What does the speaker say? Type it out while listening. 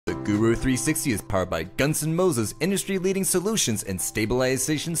The Guru360 is powered by MOZA's industry-leading solutions in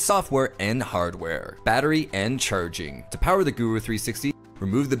stabilization software and hardware, battery and charging. To power the Guru360,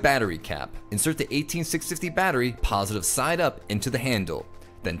 remove the battery cap. Insert the 18650 battery positive side up into the handle.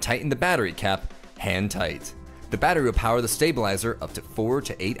 Then tighten the battery cap hand tight. The battery will power the stabilizer up to 4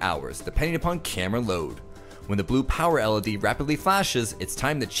 to 8 hours, depending upon camera load. When the blue power LED rapidly flashes, it's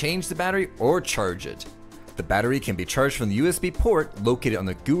time to change the battery or charge it. The battery can be charged from the USB port located on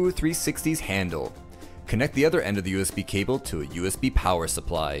the Guru360's handle. Connect the other end of the USB cable to a USB power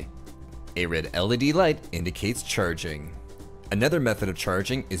supply. A red LED light indicates charging. Another method of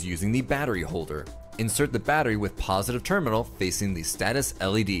charging is using the battery holder. Insert the battery with positive terminal facing the status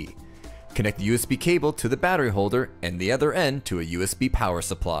LED. Connect the USB cable to the battery holder and the other end to a USB power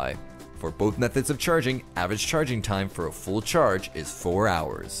supply. For both methods of charging, average charging time for a full charge is 4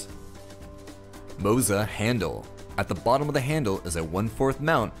 hours. MOZA handle. At the bottom of the handle is a 1/4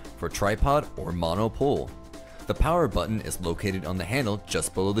 mount for tripod or monopole. The power button is located on the handle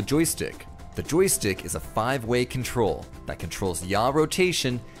just below the joystick. The joystick is a 5-way control that controls yaw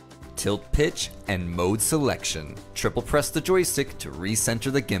rotation, tilt pitch, and mode selection. Triple press the joystick to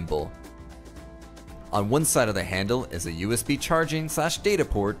recenter the gimbal. On one side of the handle is a USB charging/data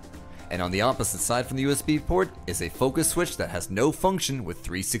port, and on the opposite side from the USB port is a focus switch that has no function with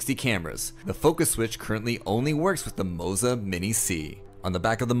 360 cameras. The focus switch currently only works with the MOZA Mini C. On the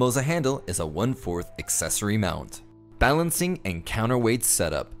back of the MOZA handle is a 1/4 accessory mount. Balancing and counterweight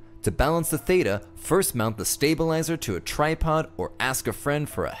setup. To balance the Theta, first mount the stabilizer to a tripod or ask a friend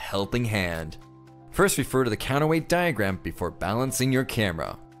for a helping hand. First refer to the counterweight diagram before balancing your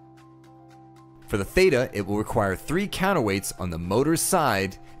camera. For the Theta, it will require 3 counterweights on the motor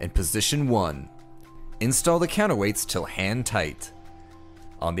side in position 1. Install the counterweights till hand tight.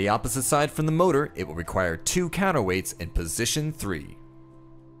 On the opposite side from the motor, it will require 2 counterweights in position 3.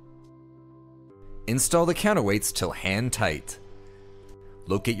 Install the counterweights till hand tight.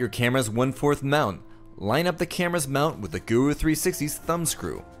 Locate your camera's 1/4 mount. Line up the camera's mount with the Guru360's thumb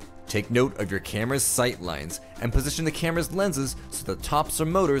screw. Take note of your camera's sight lines and position the camera's lenses so the tops or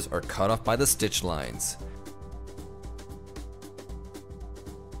motors are cut off by the stitch lines.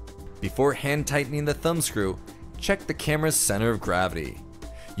 Before hand tightening the thumb screw, check the camera's center of gravity.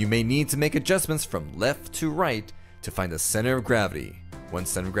 You may need to make adjustments from left to right to find the center of gravity.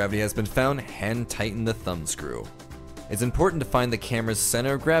 Once center of gravity has been found, hand tighten the thumb screw. It's important to find the camera's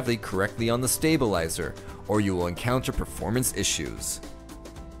center of gravity correctly on the stabilizer, or you will encounter performance issues.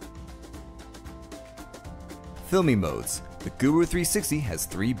 Filming modes. The Guru360 has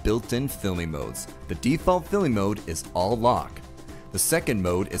 3 built-in filming modes. The default filming mode is all lock. The second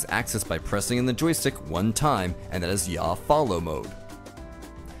mode is accessed by pressing in the joystick 1 time, and that is yaw follow mode.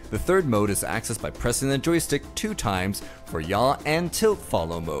 The third mode is accessed by pressing the joystick 2 times for yaw and tilt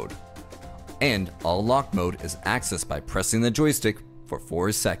follow mode. And all lock mode is accessed by pressing the joystick for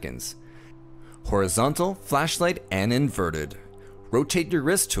 4 seconds. Horizontal, flashlight, and inverted. Rotate your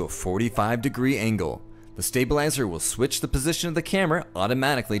wrist to a 45-degree angle. The stabilizer will switch the position of the camera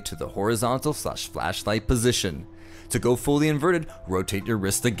automatically to the horizontal/flashlight position. To go fully inverted, rotate your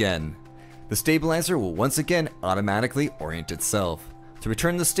wrist again. The stabilizer will once again automatically orient itself. To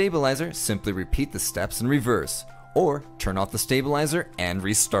return the stabilizer, simply repeat the steps in reverse, or turn off the stabilizer and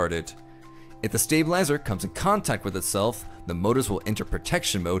restart it. If the stabilizer comes in contact with itself, the motors will enter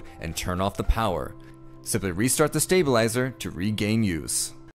protection mode and turn off the power. Simply restart the stabilizer to regain use.